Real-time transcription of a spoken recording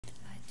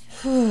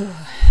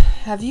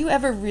Have you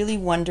ever really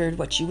wondered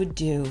what you would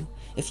do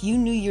if you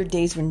knew your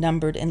days were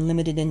numbered and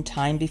limited in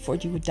time before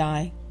you would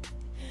die?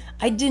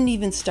 I didn't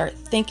even start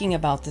thinking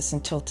about this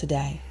until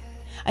today.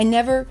 I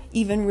never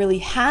even really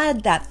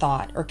had that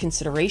thought or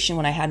consideration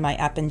when I had my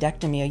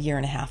appendectomy a year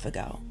and a half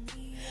ago.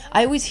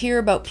 I always hear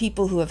about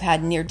people who have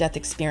had near-death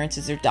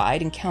experiences or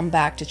died and come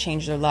back to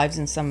change their lives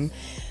in some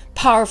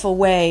powerful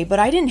way, but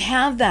I didn't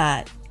have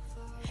that.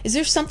 Is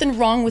there something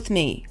wrong with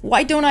me?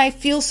 Why don't I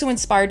feel so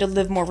inspired to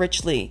live more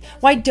richly?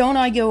 Why don't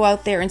I go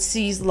out there and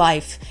seize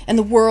life and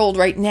the world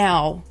right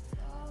now?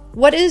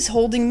 What is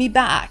holding me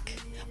back?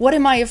 What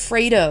am I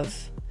afraid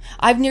of?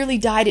 I've nearly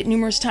died at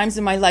numerous times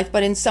in my life,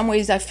 but in some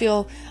ways I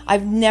feel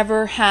I've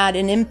never had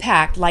an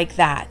impact like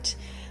that.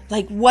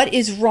 Like, what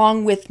is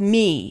wrong with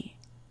me?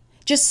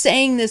 Just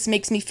saying this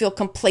makes me feel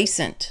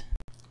complacent.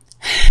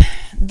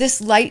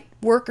 This light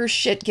worker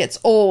shit gets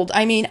old.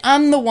 I mean,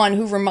 I'm the one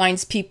who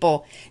reminds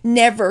people,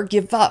 never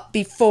give up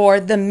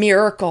before the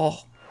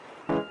miracle.